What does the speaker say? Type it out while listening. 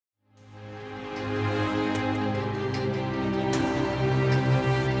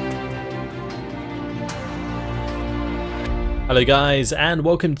Hello guys, and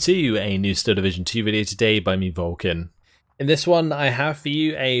welcome to a new Steel Division 2 video today by me, Vulcan. In this one, I have for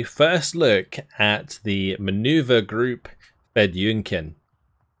you a first look at the maneuver group Fedyunkin.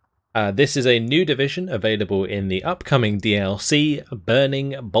 This is a new division available in the upcoming DLC,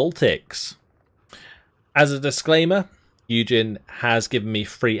 Burning Baltics. As a disclaimer, Eugen has given me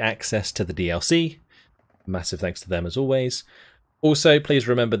free access to the DLC. Massive thanks to them as always. Also, please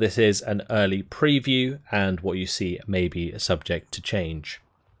remember this is an early preview and what you see may be subject to change.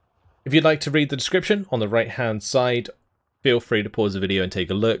 If you'd like to read the description on the right hand side, feel free to pause the video and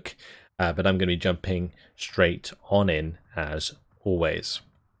take a look, but I'm going to be jumping straight on in as always.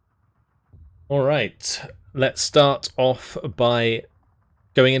 Alright, let's start off by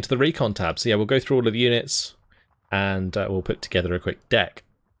going into the recon tab. So yeah, we'll go through all of the units and we'll put together a quick deck.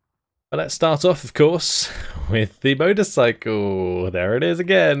 But let's start off, of course, with the motorcycle. There it is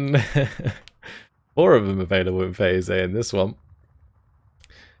again. 4 of them available in Phase A in this one.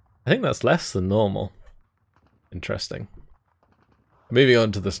 I think that's less than normal. Interesting. Moving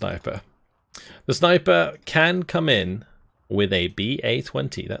on to the sniper. The sniper can come in with a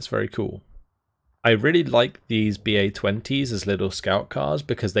BA-20. That's very cool. I really like these BA-20s as little scout cars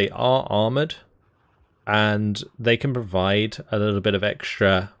because they are armoured. And they can provide a little bit of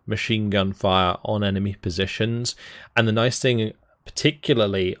extra machine gun fire on enemy positions. And the nice thing,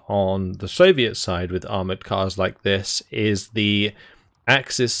 particularly on the Soviet side with armored cars like this, is the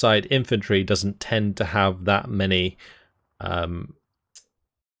Axis side infantry doesn't tend to have that many like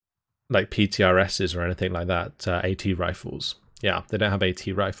PTRSs or anything like that, AT rifles. Yeah, they don't have AT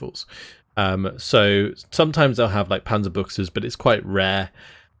rifles. So sometimes they'll have like Panzerbuchsers, but it's quite rare.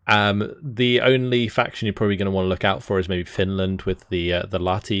 The only faction you're probably going to want to look out for is maybe Finland with the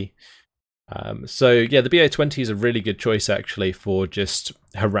Lati. So yeah, the BA-20 is a really good choice actually for just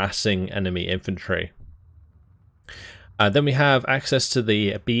harassing enemy infantry. Then we have access to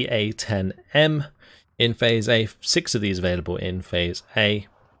the BA-10M in Phase A, 6 of these available in Phase A,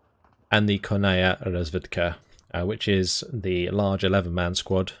 and the Konaya Razvedka, which is the large 11-man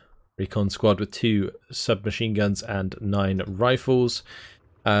squad, recon squad with 2 submachine guns and 9 rifles.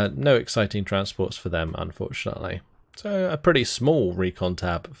 No exciting transports for them, unfortunately. So a pretty small recon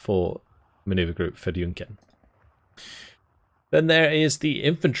tab for maneuver group Fedyunkin. Then there is the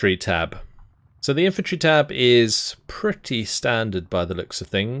infantry tab. So the infantry tab is pretty standard by the looks of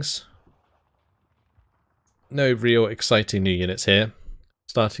things. No real exciting new units here.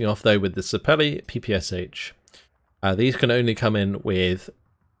 Starting off though with the Sapeli PPSH. These can only come in with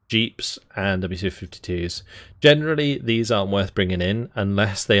Jeeps and W252s. Generally, these aren't worth bringing in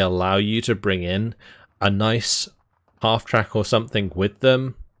unless they allow you to bring in a nice half-track or something with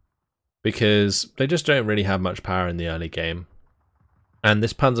them, because they just don't really have much power in the early game. And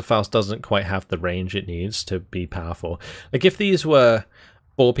this Panzerfaust doesn't quite have the range it needs to be powerful. Like if these were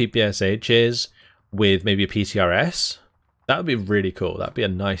 4 PPSHs with maybe a PTRS, that would be really cool. That'd be a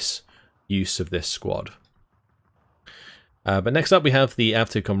nice use of this squad. But next up we have the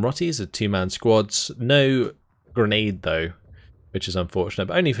Avtokomrotis, the 2-man squads. No grenade though, which is unfortunate,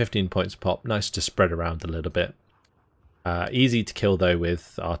 but only 15 points pop. Nice to spread around a little bit. Easy to kill though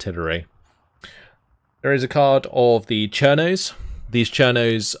with artillery. There is a card of the Chernos. These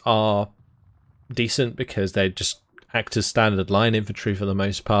Chernos are decent because they just act as standard line infantry for the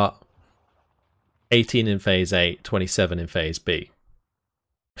most part. 18 in Phase A, 27 in Phase B.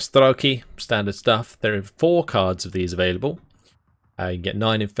 Strelki, standard stuff. There are 4 cards of these available. You can get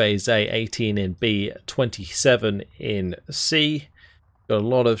 9 in Phase A, 18 in B, 27 in C. Got a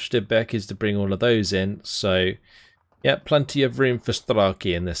lot of Stibbeckis to bring all of those in, so yeah, plenty of room for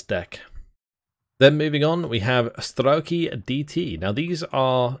Strelki in this deck. Then moving on, we have Strelki DT. Now these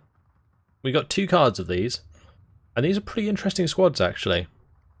are, we got 2 cards of these, and these are pretty interesting squads actually.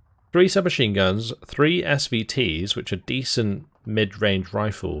 3 submachine guns, 3 SVTs, which are decent mid-range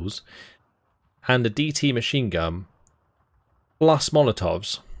rifles, and a DT machine gun, plus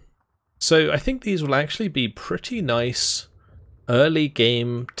Molotovs. So I think these will actually be pretty nice early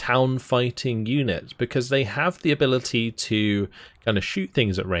game town fighting units, because they have the ability to kind of shoot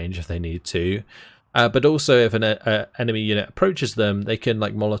things at range if they need to, but also if an enemy unit approaches them, they can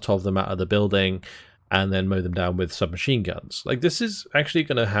like Molotov them out of the building and then mow them down with submachine guns. Like this is actually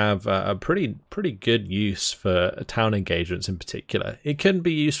going to have a pretty good use for town engagements in particular. It can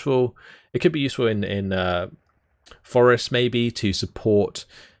be useful. It could be useful in forests maybe to support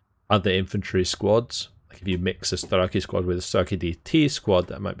other infantry squads. Like if you mix a Strelki squad with a Strelki DT squad,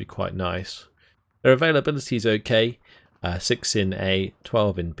 that might be quite nice. Their availability is okay. 6 in A,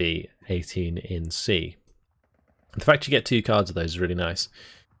 12 in B, 18 in C. The fact you get 2 cards of those is really nice.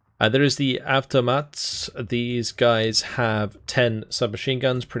 There is the Avtomats. These guys have 10 submachine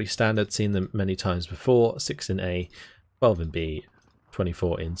guns, pretty standard, seen them many times before. 6 in A, 12 in B,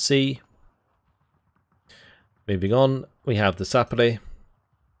 24 in C. Moving on, we have the Sapere.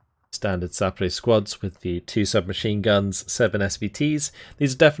 Standard Sapere squads with the 2 submachine guns, 7 SVTs.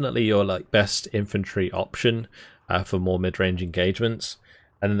 These are definitely your best infantry option for more mid-range engagements.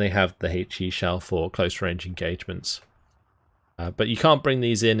 And then they have the HE shell for close-range engagements. But you can't bring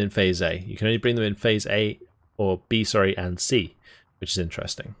these in Phase A. You can only bring them in Phase A or B, sorry, and C, which is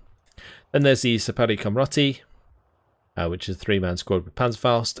interesting. Then there's the Sapere Komroti, which is a 3-man squad with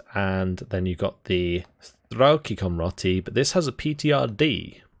Panzerfaust, and then you've got the Strauki Komroti, but this has a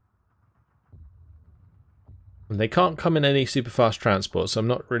PTRD. And they can't come in any super fast transport, so I'm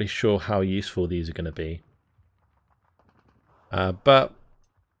not really sure how useful these are going to be. But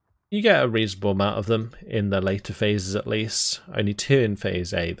you get a reasonable amount of them in the later phases at least. Only 2 in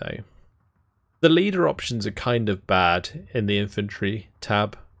Phase A though. The leader options are kind of bad in the infantry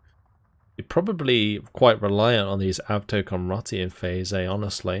tab. You're probably quite reliant on these Avto Komroti in Phase A,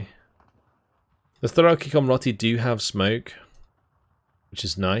 honestly. The Strauki Komroti do have smoke, which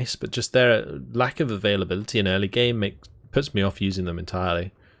is nice, but just their lack of availability in early game puts me off using them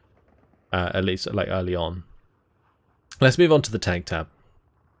entirely. At least early on. Let's move on to the tank tab.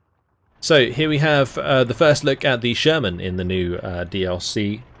 So here we have the first look at the Sherman in the new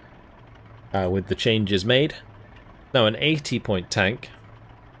DLC with the changes made. Now an 80-point tank,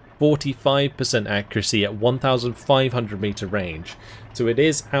 45% accuracy at 1,500 meter range. So it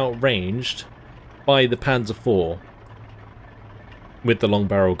is outranged by the Panzer IV with the long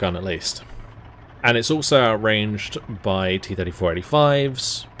barrel gun at least. And it's also outranged by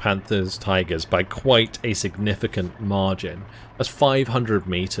T-34-85s, Panthers, Tigers by quite a significant margin. That's 500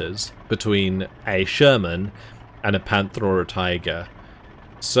 meters between a Sherman and a Panther or a Tiger.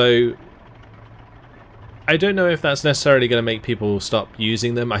 So I don't know if that's necessarily going to make people stop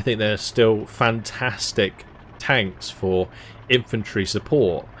using them. I think they're still fantastic tanks for infantry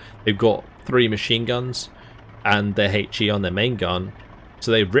support. They've got 3 machine guns and their HE on their main gun. So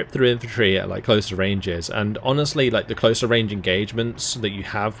they rip through infantry at closer ranges, and honestly, the closer range engagements that you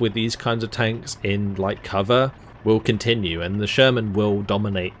have with these kinds of tanks in light cover will continue, and the Sherman will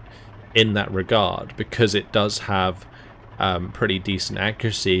dominate in that regard because it does have pretty decent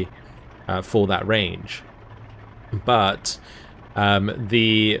accuracy for that range. But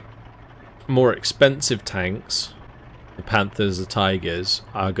the more expensive tanks, the Panthers, the Tigers,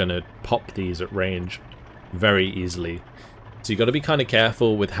 are going to pop these at range very easily. So you've got to be kind of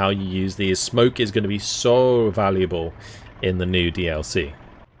careful with how you use these. Smoke is going to be so valuable in the new DLC.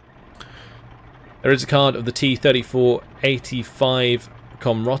 There is a card of the T-34-85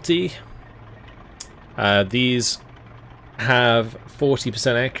 Komroti. These have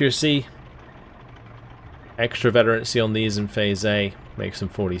 40% accuracy. Extra veterancy on these in Phase A makes them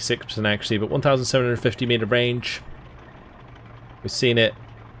 46% accuracy, but 1,750 meter range. We've seen it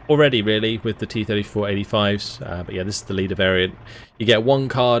already really with the T-34-85s, but yeah, this is the leader variant. You get 1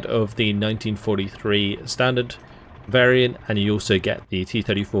 card of the 1943 standard variant, and you also get the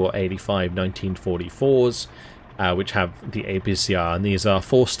T-34-85 1944s, which have the APCR, and these are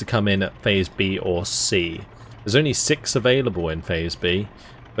forced to come in at Phase B or C. There's only 6 available in Phase B,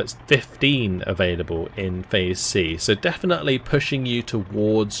 but 15 available in Phase C, so definitely pushing you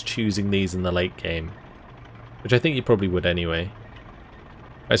towards choosing these in the late game, which I think you probably would anyway.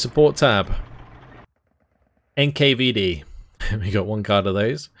 Right, support tab. NKVD. We got 1 card of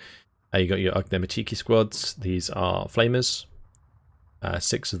those. You got your Ognemachiki squads. These are flamers.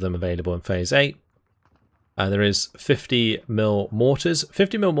 6 of them available in Phase 8. There is 50mm mortars.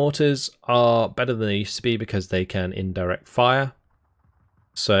 50mm mortars are better than they used to be because they can indirect fire.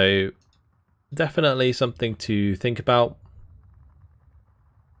 So definitely something to think about.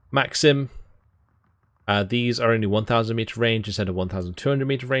 Maxim. These are only 1,000 meter range instead of 1,200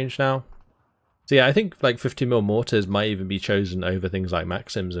 meter range now. So yeah, I think 50mm mortars might even be chosen over things like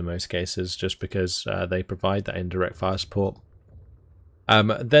Maxims in most cases, just because they provide that indirect fire support.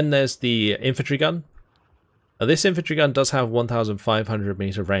 Then there's the infantry gun. Now, this infantry gun does have 1,500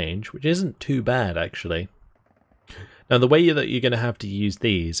 meter range, which isn't too bad actually. Now the way that you're going to have to use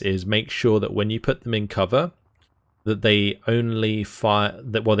these is make sure that when you put them in cover, that they only fire,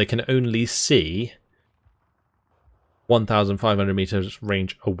 well, they can only see 1,500 meters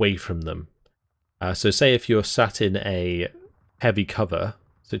range away from them. So say if you're sat in a heavy cover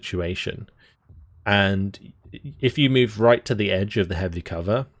situation, and if you move right to the edge of the heavy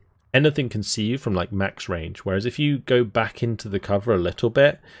cover, anything can see you from max range. Whereas if you go back into the cover a little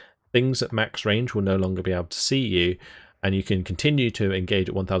bit, things at max range will no longer be able to see you. and you can continue to engage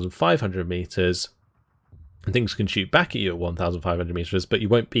at 1,500 meters, and things can shoot back at you at 1,500 meters, but you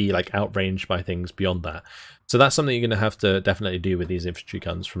won't be like outranged by things beyond that. So that's something you're going to have to definitely do with these infantry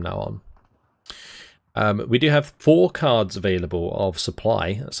guns from now on. We do have 4 cards available of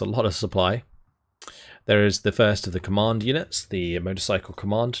supply. That's a lot of supply. There is the first of the command units, the motorcycle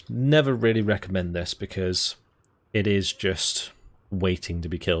command. Never really recommend this because it is just waiting to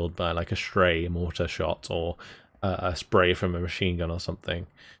be killed by like a stray mortar shot or a spray from a machine gun or something.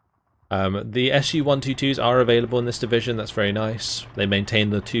 The SU-122s are available in this division. That's very nice. They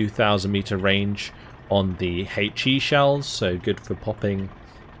maintain the 2,000 meter range on the HE shells, so good for popping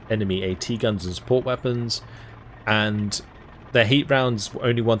enemy AT guns and support weapons. And their heat rounds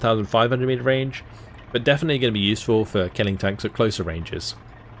only 1,500 meter range, but definitely going to be useful for killing tanks at closer ranges.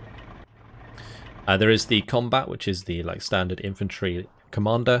 There is the combat, which is the like standard infantry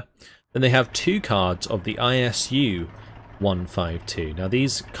commander. Then they have 2 cards of the ISU 152. Now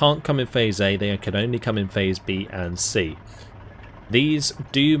these can't come in phase A, they can only come in phase B and C. These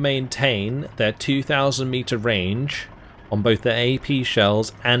do maintain their 2,000 meter range on both the AP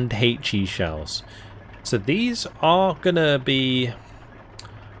shells and HE shells. So these are gonna be,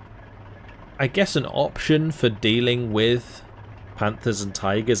 I guess, an option for dealing with Panthers and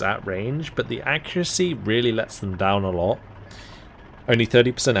Tigers at range, but the accuracy really lets them down a lot. Only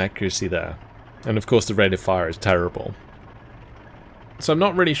 30% accuracy there, and of course the rate of fire is terrible. So I'm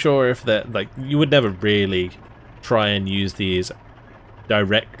not really sure if that, like, you would never really try and use these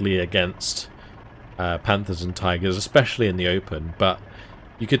directly against Panthers and Tigers, especially in the open, but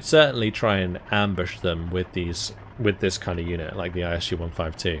you could certainly try and ambush them with this kind of unit, like the ISU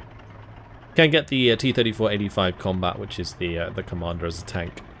 152. Can get the T-34-85 combat, which is the commander as a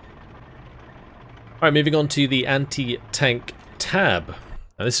tank. Alright, moving on to the anti-tank tab.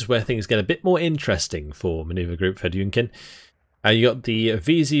 Now this is where things get a bit more interesting for Maneuver Group Fedyunkin. You got the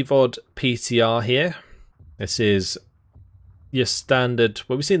VZVOD PTR here. This is your standard,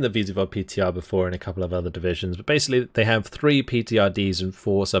 well, we've seen the VZVOD PTR before in a couple of other divisions, but basically they have 3 PTRDs and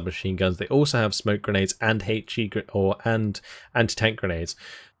 4 submachine guns. They also have smoke grenades and and anti-tank grenades.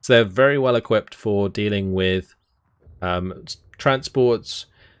 So they're very well equipped for dealing with transports,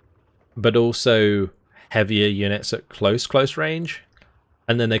 but also heavier units at close range.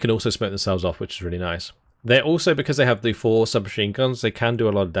 And then they can also smoke themselves off, which is really nice. They're also, because they have the 4 submachine guns, they can do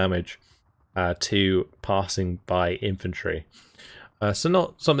a lot of damage to passing by infantry. So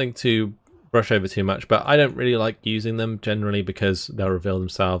not something to brush over too much, but I don't really like using them generally because they'll reveal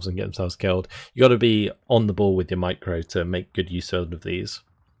themselves and get themselves killed. You got to be on the ball with your micro to make good use of these.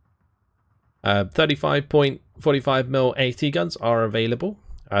 35.45mm AT guns are available.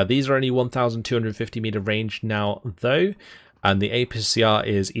 These are only 1,250 meter range now though, and the APCR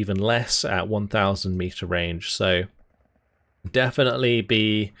is even less at 1,000 meter range, so definitely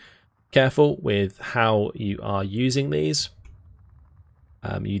be careful with how you are using these.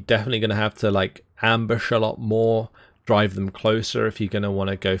 You're definitely going to have to like ambush a lot more, drive them closer if you're going to want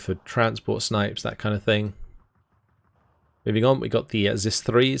to go for transport snipes, that kind of thing. Moving on, we got the ZIS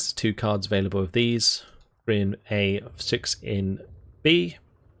 3s, 2 cards available of these, 3 in A, 6 in B.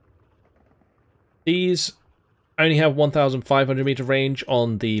 These only have 1,500 meter range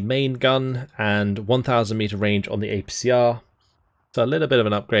on the main gun and 1,000 meter range on the APCR. So a little bit of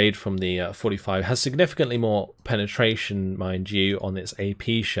an upgrade from the 45. Has significantly more penetration, mind you, on its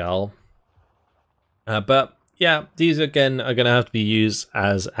AP shell. But yeah, these again are going to have to be used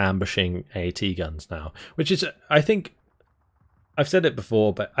as ambushing AT guns now, which is, I think, I've said it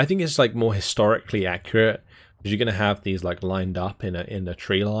before, but I think it's like more historically accurate because you're going to have these like lined up in a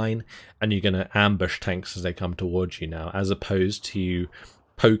tree line, and you're going to ambush tanks as they come towards you now, as opposed to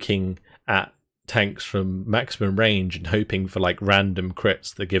poking at tanks from maximum range and hoping for like random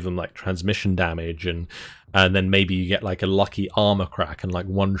crits that give them like transmission damage, and then maybe you get like a lucky armor crack and like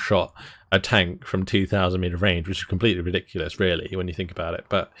one shot a tank from 2,000 meter range, which is completely ridiculous really when you think about it.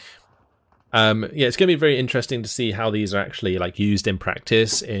 But yeah, it's going to be very interesting to see how these are actually like used in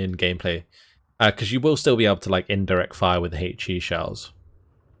practice in gameplay, because you will still be able to like indirect fire with the HE shells.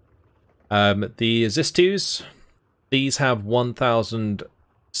 The ZIS 2s, these have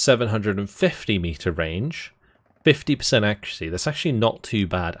 1,750 meter range, 50% accuracy. That's actually not too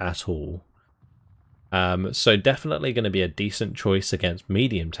bad at all. So definitely going to be a decent choice against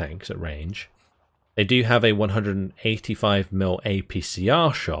medium tanks at range. They do have a 185mm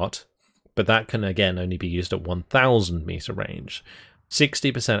APCR shot, but that can again only be used at 1,000 meter range.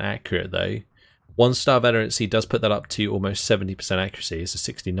 60% accurate though. 1-star veterancy does put that up to almost 70% accuracy, so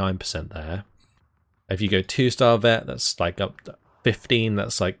 69% there. If you go 2-star vet, that's like up to 15,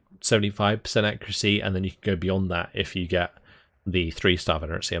 that's like 75% accuracy, and then you can go beyond that if you get the 3-star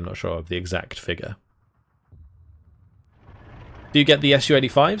veterancy. I'm not sure of the exact figure. Do you get the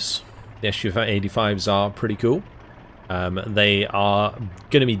SU-85s? The SU-85s are pretty cool. They are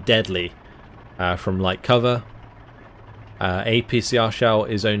going to be deadly from light cover. APCR shell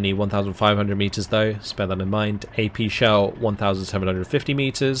is only 1,500 meters though, so bear that in mind. AP shell 1,750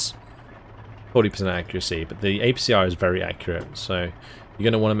 meters, 40% accuracy, but the APCR is very accurate, so you're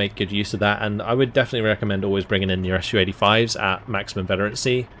going to want to make good use of that, and I would definitely recommend always bringing in your SU-85s at maximum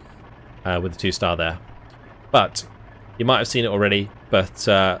veterancy with the 2-star there. But you might have seen it already, but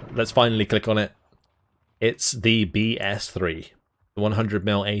let's finally click on it. It's the BS3, the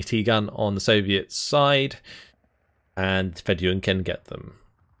 100mm AT gun on the Soviet side, and FEDYUNKIN get them.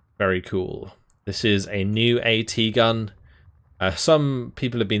 Very cool. This is a new AT gun. Some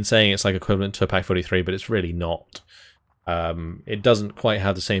people have been saying it's like equivalent to a Pak-43, but it's really not. It doesn't quite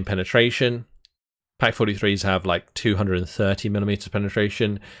have the same penetration. Pak-43s have like 230mm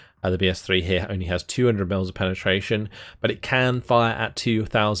penetration. The BS3 here only has 200mm of penetration, but it can fire at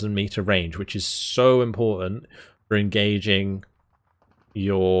 2,000 meter range, which is so important for engaging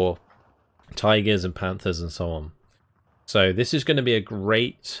your Tigers and Panthers and so on. So this is going to be a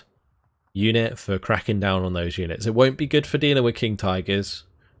great unit for cracking down on those units. It won't be good for dealing with King Tigers,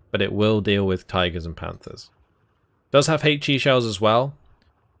 but it will deal with Tigers and Panthers. It does have HE shells as well.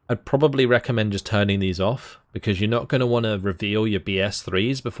 I'd probably recommend just turning these off, because you're not going to want to reveal your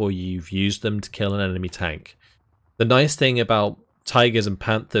BS3s before you've used them to kill an enemy tank. The nice thing about Tigers and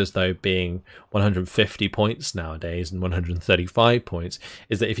Panthers though being 150 points nowadays and 135 points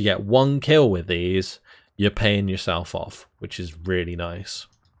is that if you get one kill with these, you're paying yourself off, which is really nice.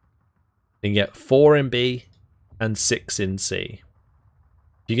 You can get 4 in B and 6 in C.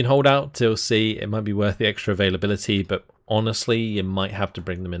 If you can hold out till C, it might be worth the extra availability, but honestly, you might have to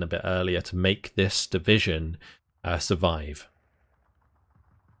bring them in a bit earlier to make this division survive.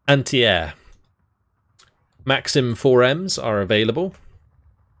 Anti-air. Maxim 4Ms are available.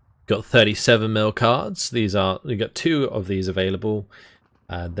 Got 37mm cards. You got 2 of these available.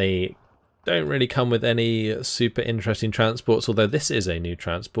 They don't really come with any super interesting transports, although this is a new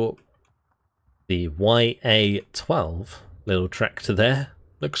transport. The YA-12 little tractor there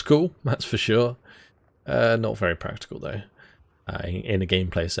looks cool, that's for sure. Not very practical though, in a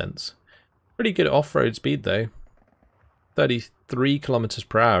gameplay sense. Pretty good off-road speed though. 33 kilometers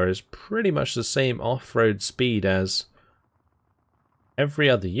per hour is pretty much the same off-road speed as every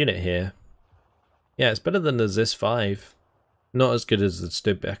other unit here. Yeah, it's better than the ZIS 5. Not as good as the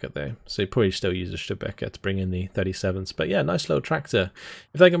Studebaker though, so you probably still use a Studebaker to bring in the 37s. But yeah, nice little tractor.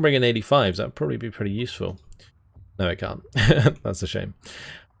 If they can bring in 85s, that'd probably be pretty useful. No, it can't. That's a shame.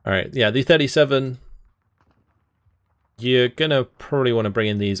 Alright, yeah, the 37, you're gonna probably want to bring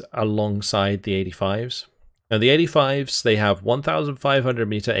in these alongside the 85s. Now the 85s, they have 1,500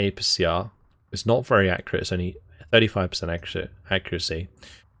 meter APCR. It's not very accurate, it's only 35% accuracy.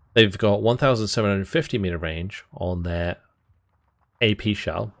 They've got 1,750 meter range on their AP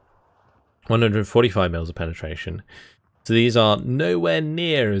shell, 145mm of penetration. So these are nowhere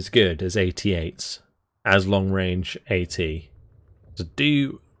near as good as 88s as long range AT. So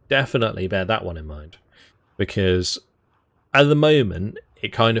do definitely bear that one in mind, because at the moment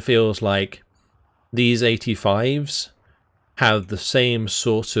it kind of feels like these 85s have the same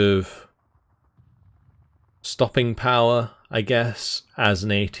sort of stopping power, I guess, as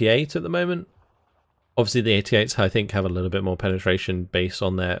an 88 at the moment. Obviously, the 88s, I think, have a little bit more penetration based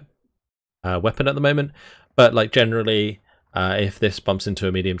on their weapon at the moment. But, like, generally, if this bumps into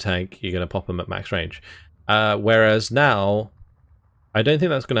a medium tank, you're going to pop them at max range. Whereas now, I don't think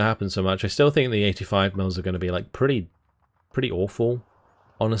that's going to happen so much. I still think the 85mm are going to be, like, pretty awful,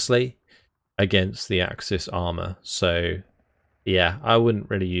 honestly, against the Axis armor. So, yeah, I wouldn't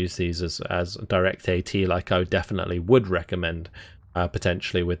really use these as direct AT like I definitely would recommend,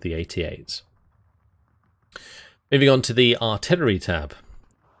 potentially, with the 88s. Moving on to the artillery tab.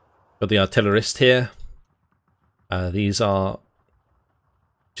 Got the artillerist here. These are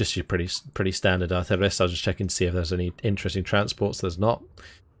just your pretty standard artillerists. I'll just check in to see if there's any interesting transports. There's not.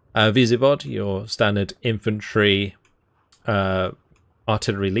 Vizivod, your standard infantry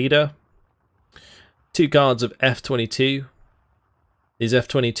artillery leader. 2 guards of F-22. These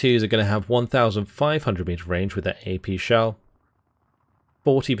F-22s are going to have 1,500 meter range with their AP shell.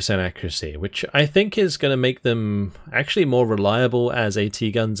 40% accuracy, which I think is going to make them actually more reliable as AT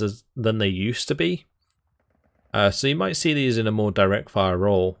guns than they used to be. So you might see these in a more direct fire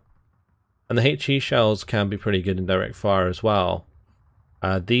role. And the HE shells can be pretty good in direct fire as well.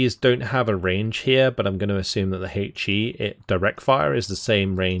 These don't have a range here, but I'm going to assume that the HE, direct fire, is the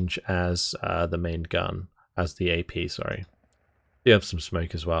same range as the main gun, as the AP, sorry. You have some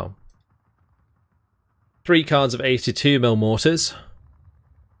smoke as well. 3 cards of 82mm mortars.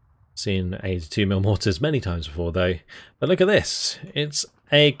 Seen 82mm mortars many times before though. But look at this. It's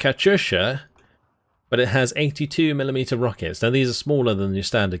a Katyusha, but it has 82mm rockets. Now these are smaller than your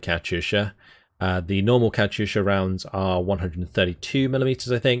standard Katyusha. The normal Katyusha rounds are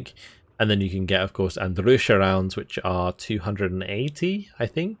 132mm, I think. And then you can get, of course, Andrusha rounds, which are 280, I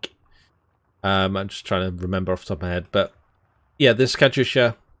think. I'm just trying to remember off the top of my head. But yeah, this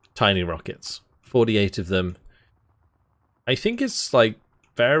Katyusha, tiny rockets. 48 of them. I think it's like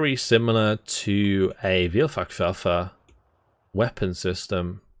very similar to a Vielfachwaffe weapon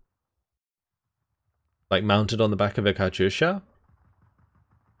system. Like mounted on the back of a Katyusha.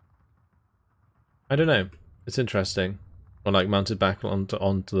 I don't know. It's interesting. Or like mounted back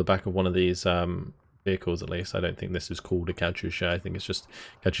onto the back of one of these vehicles at least. I don't think this is called a Katyusha. I think it's just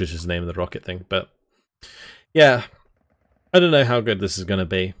Katyusha's the name of the rocket thing. But yeah, I don't know how good this is going to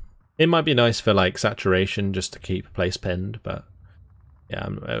be. It might be nice for like saturation just to keep place pinned, but yeah,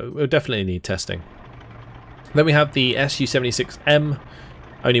 we'll definitely need testing. Then we have the Su-76M.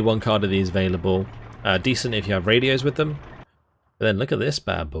 Only 1 card of these available. Decent if you have radios with them. But then look at this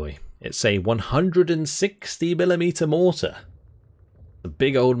bad boy. It's a 160mm mortar. The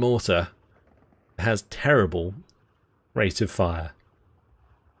big old mortar. It has terrible rate of fire.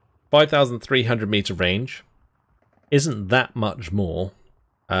 5,300 meter range. Isn't that much more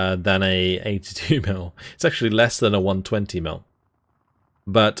than a 82mm. It's actually less than a 120mm.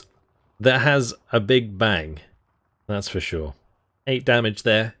 But that has a big bang. That's for sure. 8 damage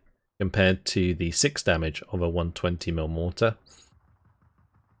there compared to the 6 damage of a 120mm mortar.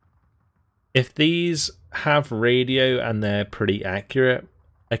 If these have radio and they're pretty accurate,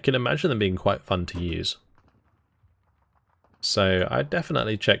 I can imagine them being quite fun to use. So I'd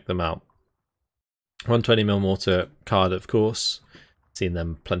definitely check them out. 120mm mortar card, of course. Seen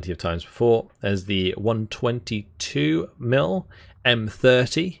them plenty of times before. There's the 122mm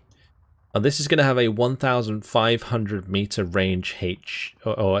M30. This is going to have a 1,500 meter range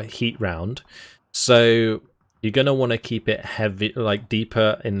or heat round. So you're going to want to keep it heavy, like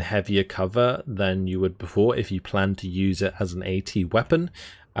deeper in heavier cover than you would before if you plan to use it as an AT weapon,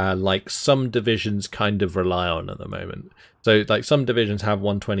 like some divisions kind of rely on at the moment. So like some divisions have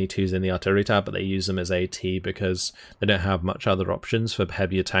 122s in the artillery tab, but they use them as AT because they don't have much other options for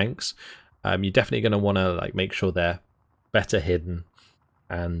heavier tanks. You're definitely going to want to like make sure they're better hidden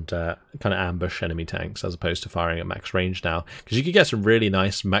and kind of ambush enemy tanks as opposed to firing at max range now, because you could get some really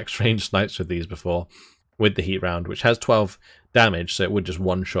nice max range snipes with these before, with the heat round, which has 12 damage, so it would just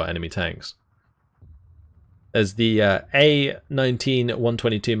one-shot enemy tanks. There's the A19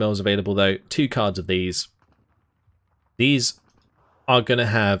 122mm available though, 2 cards of these. These are going to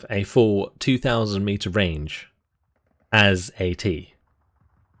have a full 2,000 meter range as AT.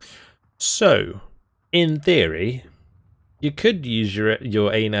 So, in theory, you could use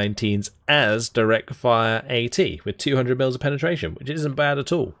your A19s as direct fire AT with 200 mils of penetration, which isn't bad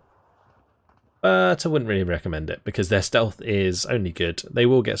at all. But I wouldn't really recommend it because their stealth is only good. They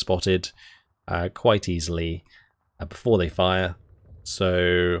will get spotted quite easily before they fire.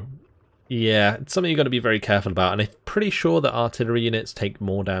 So yeah, it's something you've got to be very careful about. And I'm pretty sure that artillery units take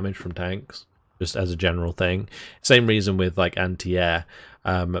more damage from tanks, just as a general thing. Same reason with like anti-air.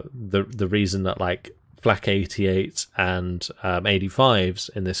 The reason that like Flak 88 and 85s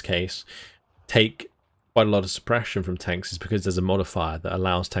in this case take quite a lot of suppression from tanks is because there's a modifier that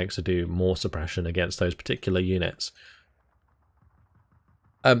allows tanks to do more suppression against those particular units.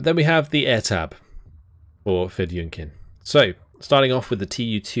 Then we have the air tab for FEDYUNKIN. So, starting off with the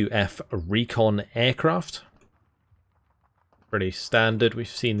Tu-2F Recon aircraft. Pretty standard, we've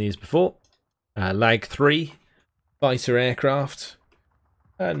seen these before. Lag 3 fighter aircraft.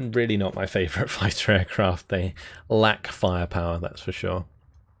 And really not my favourite fighter aircraft. They lack firepower, that's for sure.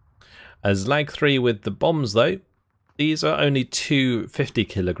 As Lag 3 with the bombs though, these are only 2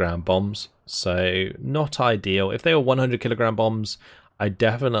 50kg bombs, so not ideal. If they were 100kg bombs, I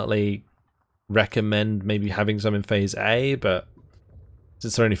definitely recommend maybe having some in phase A, but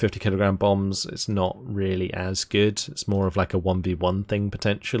since they're only 50kg bombs, it's not really as good. It's more of like a 1v1 thing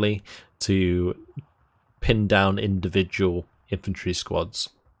potentially to pin down individual infantry squads.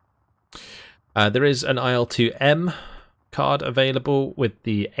 There is an IL-2M card available with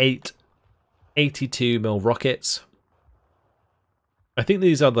the 8 82mm rockets. I think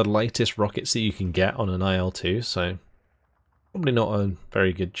these are the lightest rockets that you can get on an IL-2, so probably not a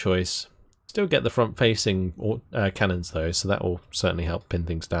very good choice Still get the front-facing cannons though, so that will certainly help pin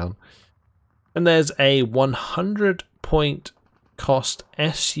things down. And there's a 100-point cost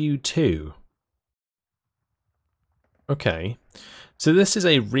SU-2. Okay, so this is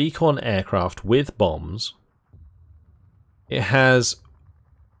a recon aircraft with bombs. It has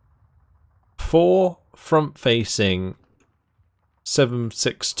 4 front-facing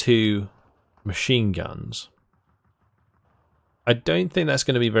 7.62 machine guns. I don't think that's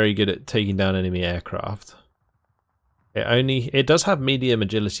going to be very good at taking down enemy aircraft. It does have medium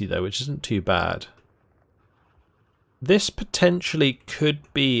agility though, which isn't too bad. This potentially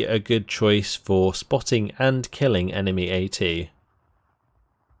could be a good choice for spotting and killing enemy AT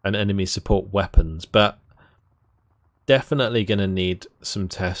and enemy support weapons, but definitely going to need some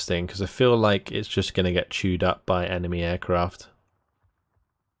testing because I feel like it's just going to get chewed up by enemy aircraft,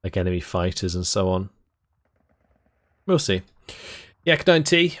 like enemy fighters and so on. We'll see. Yak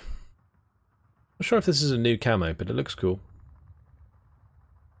 9T. Not sure if this is a new camo, but it looks cool.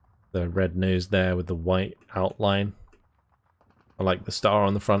 The red nose there with the white outline. I like the star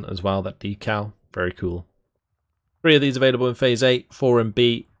on the front as well, that decal. Very cool. 3 of these available in Phase 8, 4 in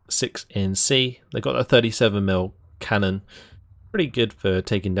B, 6 in C. They've got a 37mm cannon. Pretty good for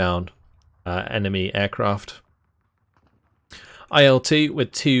taking down enemy aircraft. IL-2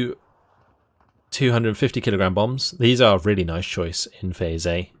 with 2 250kg bombs. These are a really nice choice in Phase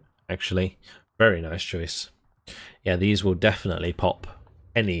A, actually. Very nice choice. Yeah, these will definitely pop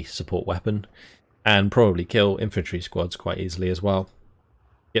any support weapon and probably kill infantry squads quite easily as well.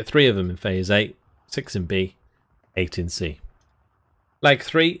 Get 3 of them in Phase 8, 6 in B, 8 in C. Lag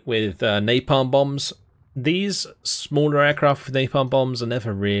 3 with napalm bombs. These smaller aircraft with napalm bombs are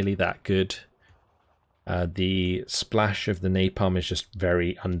never really that good. The splash of the napalm is just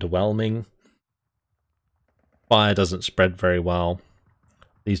very underwhelming. Fire doesn't spread very well.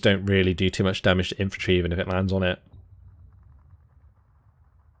 These don't really do too much damage to infantry even if it lands on it.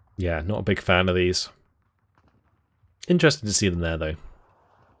 Yeah, not a big fan of these. Interesting to see them there though.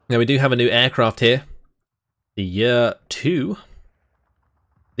 Now we do have a new aircraft here. The Year 2.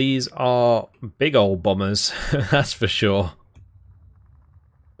 These are big old bombers, that's for sure.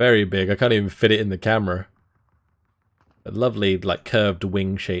 Very big, I can't even fit it in the camera. A lovely like curved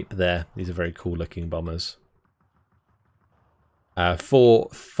wing shape there. These are very cool looking bombers. 4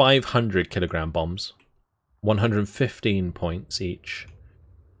 500kg bombs, 115 points each.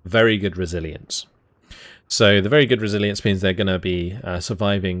 Very good resilience. So the very good resilience means they're going to be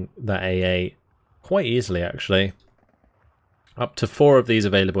surviving that AA quite easily actually. Up to 4 of these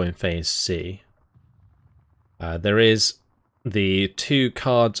available in Phase C. There is the 2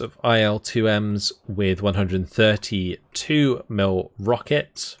 cards of IL-2Ms with 132mm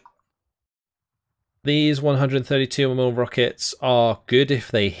rockets. These 132mm rockets are good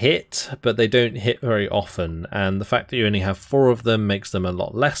if they hit, but they don't hit very often, and the fact that you only have 4 of them makes them a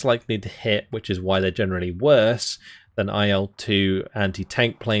lot less likely to hit, which is why they're generally worse than IL-2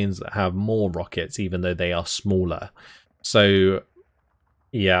 anti-tank planes that have more rockets, even though they are smaller. So,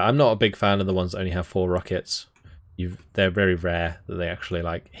 yeah, I'm not a big fan of the ones that only have 4 rockets. They're very rare that they actually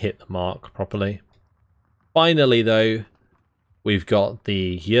like hit the mark properly. Finally, though, we've got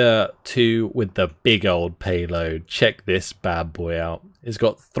the Year 2 with the big old payload. Check this bad boy out. It's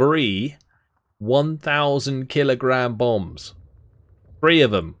got 3 1,000kg bombs. 3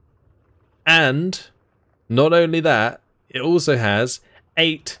 of them. And not only that, it also has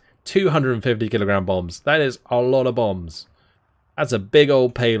 8 250kg bombs. That is a lot of bombs. That's a big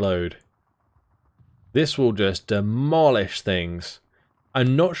old payload. This will just demolish things.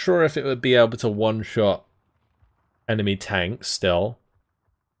 I'm not sure if it would be able to one-shot enemy tanks still,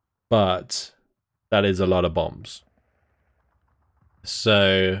 but that is a lot of bombs.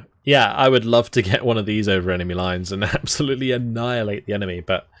 So yeah, I would love to get one of these over enemy lines and absolutely annihilate the enemy,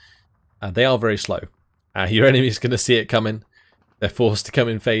 but they are very slow. Your enemy's going to see it coming. They're forced to come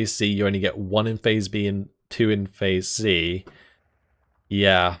in Phase C. You only get 1 in Phase B and 2 in Phase C.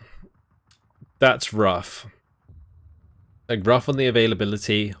 Yeah, that's rough. Like, rough on the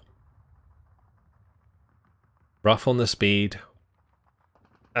availability, rough on the speed.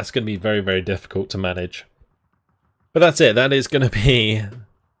 That's going to be very, very difficult to manage. But that's it. That is going to be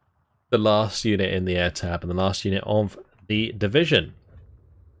the last unit in the air tab and the last unit of the division.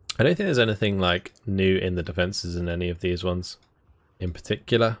 I don't think there's anything like new in the defenses in any of these ones in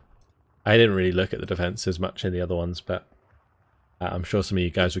particular. I didn't really look at the defenses much in the other ones, but I'm sure some of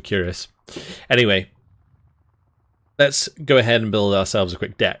you guys were curious. Anyway, let's go ahead and build ourselves a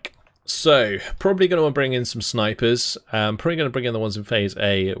quick deck. So, probably going to bring in some snipers. Probably going to bring in the ones in Phase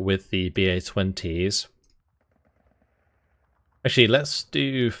A with the BA-20s. Actually, let's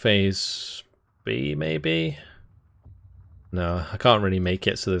do phase B, maybe? No, I can't really make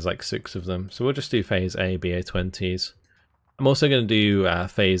it, so there's like 6 of them. So we'll just do phase A, BA20s. I'm also going to do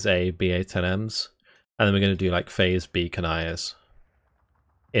phase A, BA10Ms. And then we're going to do like phase B, Kanayas.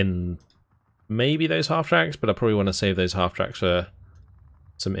 In maybe those half-tracks, but I probably want to save those half-tracks for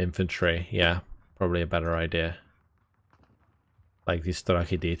some infantry. Yeah, probably a better idea. Like these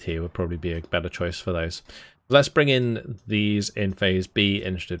Staraki DT would probably be a better choice for those. Let's bring in these in phase B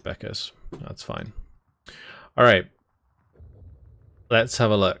instead Beckers. That's fine. Alright. Let's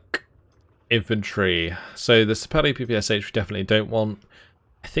have a look. Infantry. So the Sapali PPSH we definitely don't want.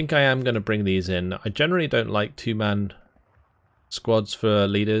 I think I am going to bring these in. I generally don't like 2-man squads for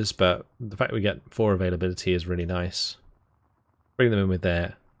leaders, but the fact we get 4 availability is really nice. Bring them in with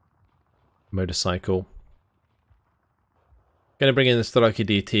their motorcycle. Going to bring in the Staraki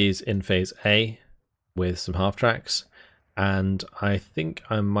DTs in phase A with some half-tracks. And I think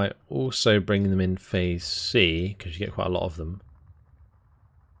I might also bring them in phase C, because you get quite a lot of them.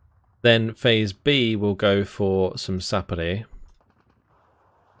 Then phase B will go for some Sapari.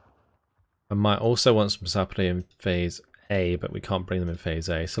 I might also want some Sapari in phase A, but we can't bring them in phase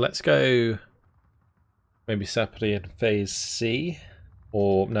A. So let's go maybe Sapari in phase C.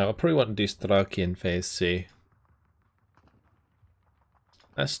 Or no, I probably want to do Staraki in phase C.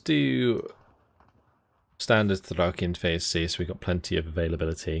 Let's do standard Staraki in phase C, so we've got plenty of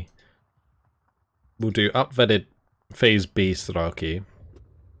availability. We'll do up-vetted phase B Staraki.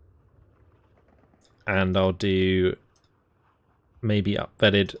 And I'll do maybe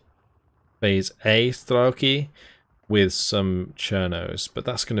up-vetted phase A Staraki with some Chernos, but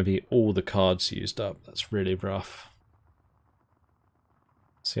that's going to be all the cards used up. That's really rough.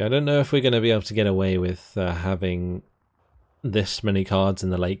 See, I don't know if we're going to be able to get away with having this many cards in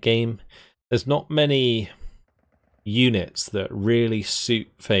the late game. There's not many units that really suit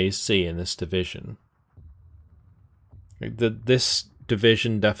phase C in this division. This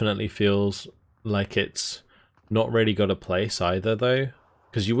division definitely feels like it's not really got a place either, though,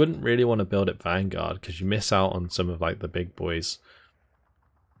 because you wouldn't really want to build it Vanguard because you miss out on some of like the big boys.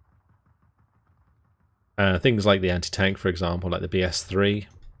 Things like the anti-tank, for example, like the BS3.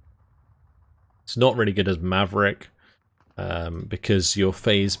 It's not really good as Maverick because your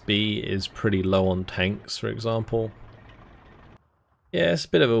phase B is pretty low on tanks, for example. Yeah, it's a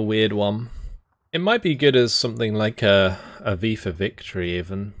bit of a weird one. It might be good as something like a V for Victory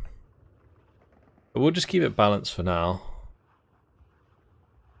even. But we'll just keep it balanced for now.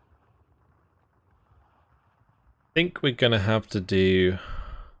 I think we're going to have to do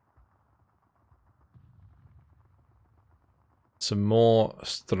some more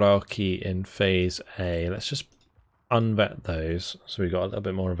Staraki in phase A. Let's just unvet those so we've got a little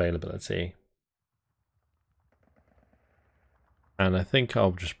bit more availability. And I think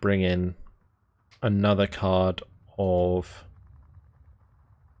I'll just bring in another card of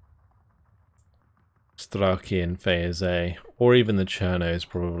Staraki in phase A, or even the Chernos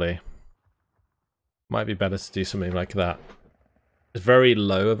probably. Might be better to do something like that. There's very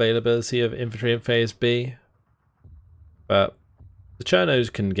low availability of infantry in phase B, but the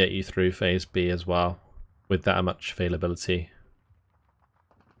Chernos can get you through phase B as well with that much availability.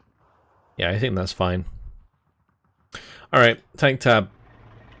 Yeah, I think that's fine. Alright, tank tab.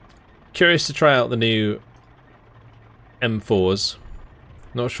 Curious to try out the new M4s.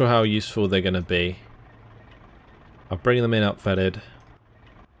 Not sure how useful they're going to be. I'll bring them in upfetted.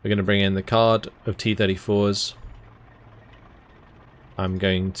 We're going to bring in the card of T-34s. I'm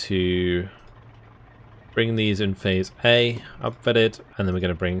going to bring these in phase A, upfetted, and then we're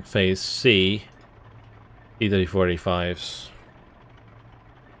going to bring phase C, T-34-85s.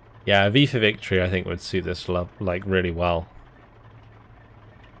 Yeah, V for Victory I think would suit this like really well.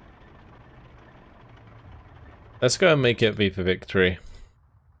 Let's go and make it V for Victory.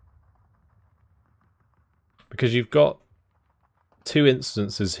 Because you've got 2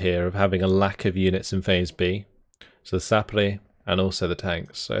 instances here of having a lack of units in phase B. So the Sapri and also the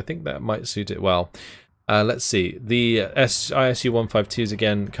tanks. So I think that might suit it well. Let's see. The ISU 152s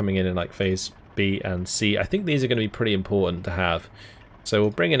again coming in like phase B and C. I think these are going to be pretty important to have. So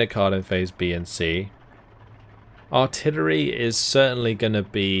we'll bring in a card in phase B and C. Artillery is certainly going to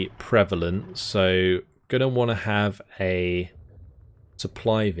be prevalent. So going to want to have a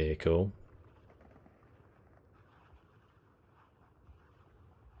supply vehicle.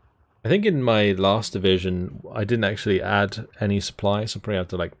 I think in my last division, I didn't actually add any supply, so I probably have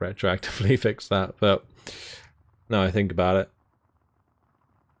to like retroactively fix that, but now I think about it.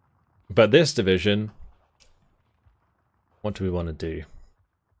 But this division, what do we want to do?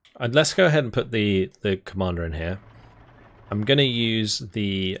 And let's go ahead and put the commander in here. I'm going to use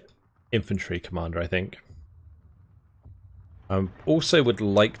the infantry commander, I think. I also would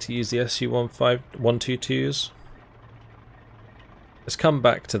like to use the SU-122s. Let's come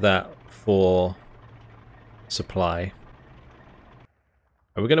back to that for supply.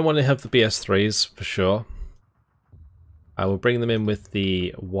 We're going to want to have the BS3s for sure. I will bring them in with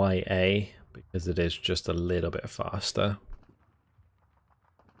the YA because it is just a little bit faster.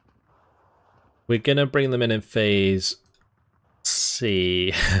 We're going to bring them in phase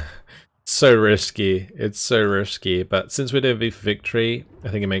C. So risky. It's so risky. But since we're doing V for Victory, I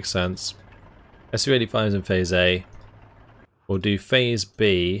think it makes sense. SU-85s in phase A. We'll do phase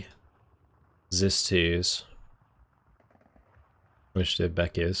B, ZIS-2s, which the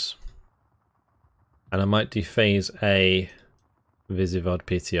Beckers. And I might do phase A, Visivod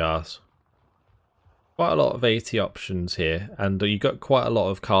PTRs. Quite a lot of AT options here, and you got quite a lot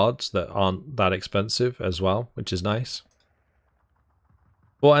of cards that aren't that expensive as well, which is nice.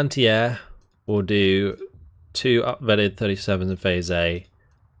 For anti-air, we'll do 2 up-vetted 37s in phase A,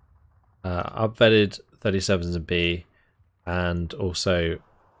 up-vetted 37s in B, and also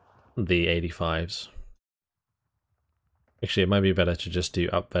the 85s. Actually, it might be better to just do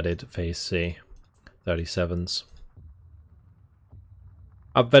up-vetted phase C 37s.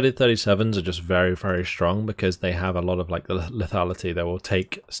 Up-vetted 37s are just very, very strong because they have a lot of like the lethality that will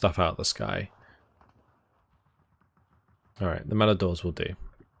take stuff out of the sky. Alright, the Matadors will do.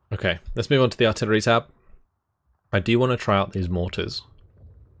 Okay, let's move on to the artillery tab. I do want to try out these mortars.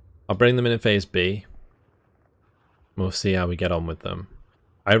 I'll bring them in phase B. We'll see how we get on with them.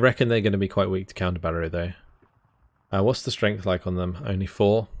 I reckon they're going to be quite weak to counter battery though. What's the strength like on them? Only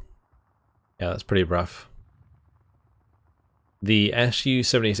 4? Yeah, that's pretty rough. The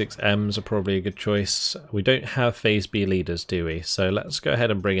SU-76Ms are probably a good choice. We don't have phase B leaders, do we? So let's go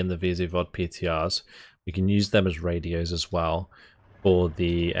ahead and bring in the Visivod PTRs. We can use them as radios as well for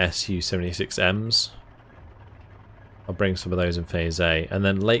the SU-76Ms. I'll bring some of those in phase A. And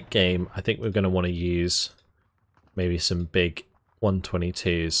then late game, I think we're going to want to use maybe some big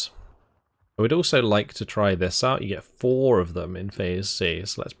 122s. I would also like to try this out. You get 4 of them in phase C,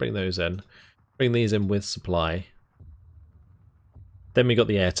 so let's bring those in. Bring these in with supply. Then we got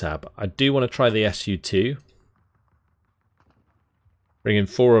the air tab. I do want to try the SU-2. Bring in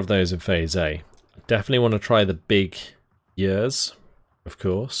 4 of those in phase A. I definitely want to try the big years, of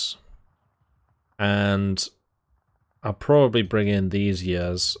course. And I'll probably bring in these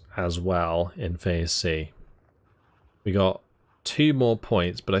years as well in phase C. We got 2 more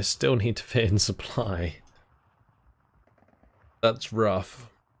points, but I still need to fit in supply. That's rough.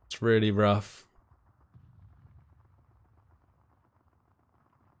 It's really rough.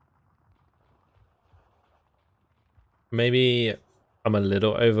 Maybe I'm a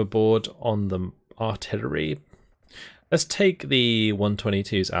little overboard on the artillery. Let's take the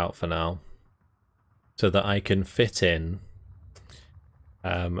 122s out for now so that I can fit in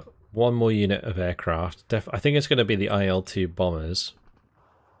 1 more unit of aircraft. I think it's going to be the IL-2 bombers.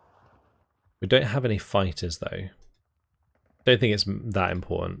 We don't have any fighters though. Don't think it's that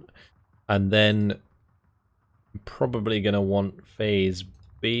important. And then I'm probably going to want phase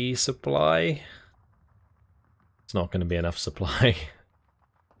B supply. It's not going to be enough supply.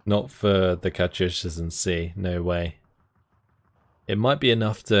 Not for the Katyushas in C, no way. It might be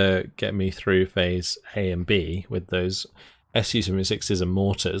enough to get me through phase A and B with those SU-76s and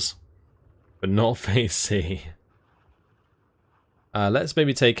mortars, but not phase C. Let's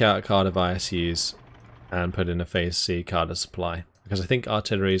maybe take out a card of ISUs and put in a phase C card of supply, because I think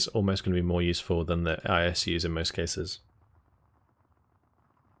artillery is almost going to be more useful than the ISUs in most cases.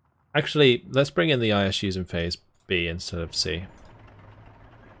 Actually, let's bring in the ISUs in phase B instead of C.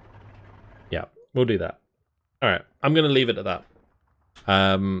 Yeah, we'll do that. Alright, I'm going to leave it at that.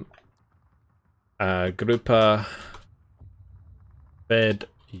 Gruppa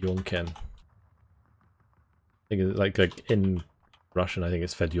Fedyunkina. I think it's like in Russian, I think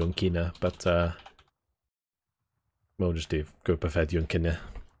it's Fedyunkina, but we'll just do Gruppa Fedyunkina.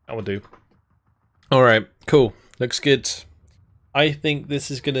 That will do. Alright, cool. Looks good. I think this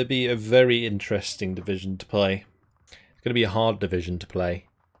is going to be a very interesting division to play. It's going to be a hard division to play.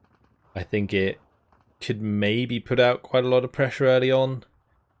 I think it could maybe put out quite a lot of pressure early on,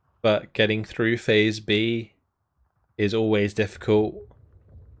 but getting through phase B is always difficult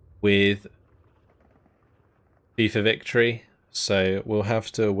with V for Victory, so we'll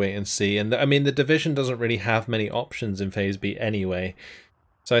have to wait and see. And I mean, the division doesn't really have many options in phase B anyway,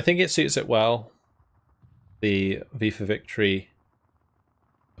 so I think it suits it well, the V for Victory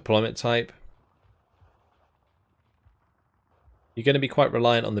deployment type. You're going to be quite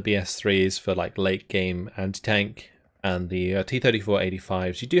reliant on the BS3s for like late game anti-tank and the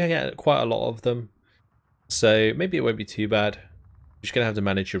T-34-85s. You do get quite a lot of them, so maybe it won't be too bad. You're just going to have to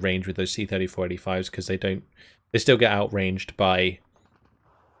manage your range with those T-34-85s because they still get outranged by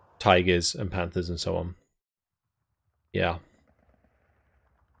tigers and panthers and so on. Yeah.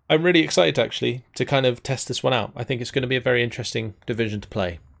 I'm really excited actually to kind of test this one out. I think it's going to be a very interesting division to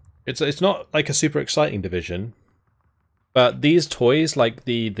play. It's not like a super exciting division, but these toys like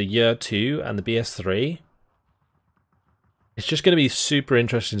the Year 2 and the BS3, it's just going to be super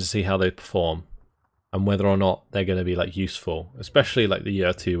interesting to see how they perform and whether or not they're going to be like useful, especially like the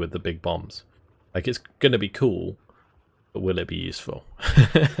Year 2 with the big bombs. Like it's going to be cool, but will it be useful?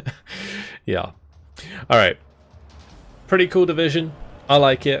 Yeah. All right. Pretty cool division. I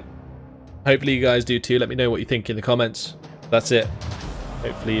like it. Hopefully you guys do too. Let me know what you think in the comments. That's it.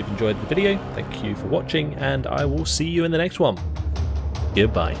 Hopefully you've enjoyed the video. Thank you for watching, and I will see you in the next one.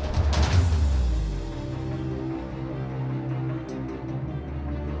 Goodbye.